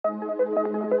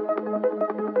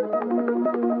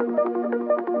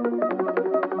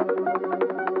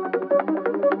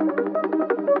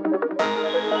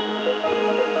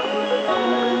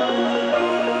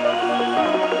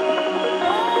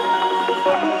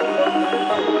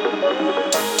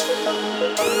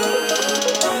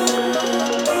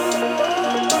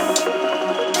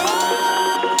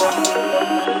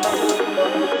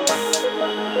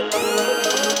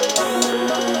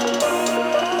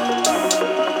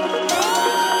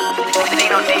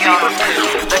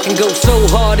I can go so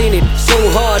hard in it,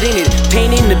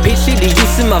 painting the picture, the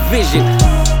use of my vision.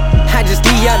 I just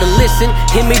need y'all to listen.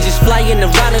 Images flying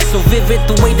around and so vivid.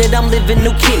 The way that I'm living,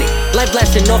 no kidding. Life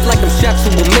blasting off like I'm strapped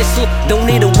to a missile. Don't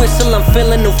need a whistle, I'm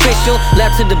feeling official.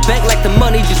 Loud to the bank like the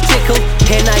money just tickled.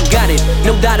 And I got it,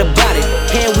 no doubt about it.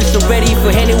 And we so ready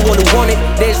for anyone who want it.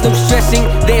 There's no stressing,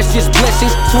 there's just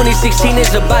blessings. 2016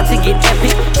 is about to get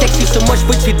epic. Text you so much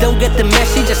but you don't get the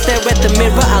message. I stare at the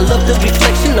mirror, I love the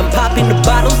reflection. I'm popping the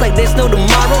bottles like there's no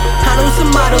tomorrow. I know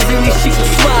some models in these sheets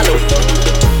will swallow.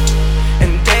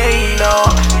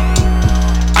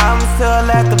 I'm still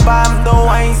at the bottom, though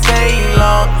I ain't staying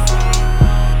long.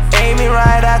 Aiming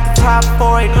right at the top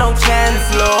for it, no chance,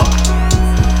 Lord.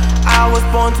 I was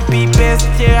born to be best,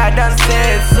 yeah, I done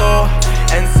said so.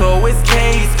 And so it's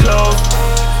case closed.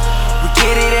 We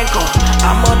get it and go.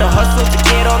 I'm on the hustle to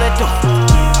get all the dough.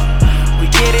 We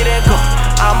get it and go.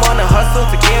 I'm on the hustle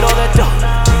to get all the dough.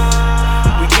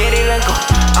 We get it and go.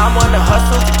 I'm on the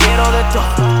hustle to get all the dough.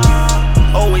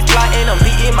 Always plotting, I'm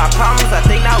beating my problems. I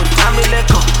think now it's time to let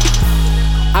go.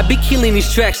 I be killing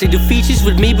these tracks, they do features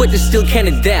with me, but they still can't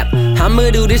adapt.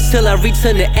 I'ma do this till I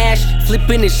return to ash,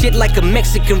 flipping the shit like a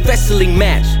Mexican wrestling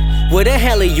match. Where the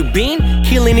hell have you been?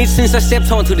 Killing it since I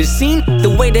stepped onto the scene. The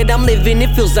way that I'm living,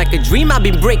 it feels like a dream. I've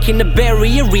been breaking the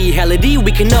barrier, reality.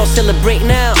 We can all celebrate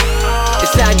now.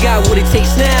 It's I got what it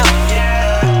takes now.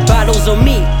 Bottles on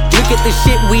me, look at the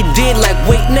shit we did, like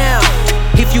wait now.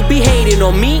 If you be hating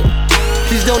on me,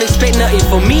 please don't expect nothing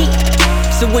from me.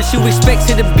 So what you expect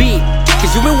to the beat?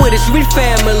 Cause you been with us, you been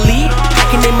family. I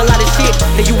can name a lot of shit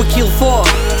that you would kill for.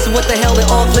 So what the hell they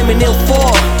all claiming ill for?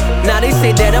 Now they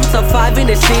say that I'm top 5 in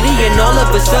the city, and all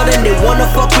of a sudden they wanna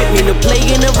fuck with me. No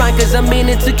playing around cause I'm in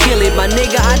it to kill it. My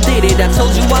nigga, I did it, I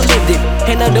told you I lived it.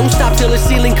 And I don't stop till the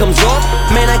ceiling comes off.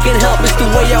 Man, I can help, it's the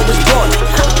way I was born.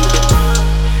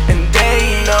 And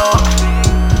they know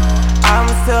I'm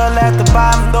still at the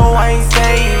bottom, though I ain't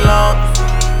staying long.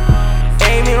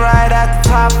 Aiming right at the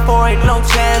top for it, no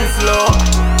chance, Lord.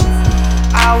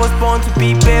 I was born to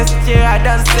be best, yeah, I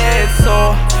done said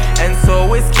so. And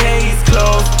so it's case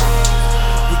closed.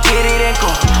 We get it and go.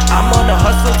 I'm on the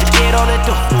hustle to get all the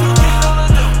dough.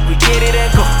 We get it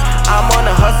and go. I'm on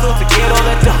the hustle to get all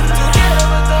the dough.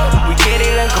 We get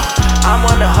it and go. I'm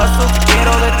on the hustle to get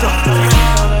all the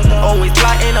dough. Always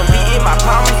plotting, I'm beating my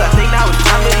power.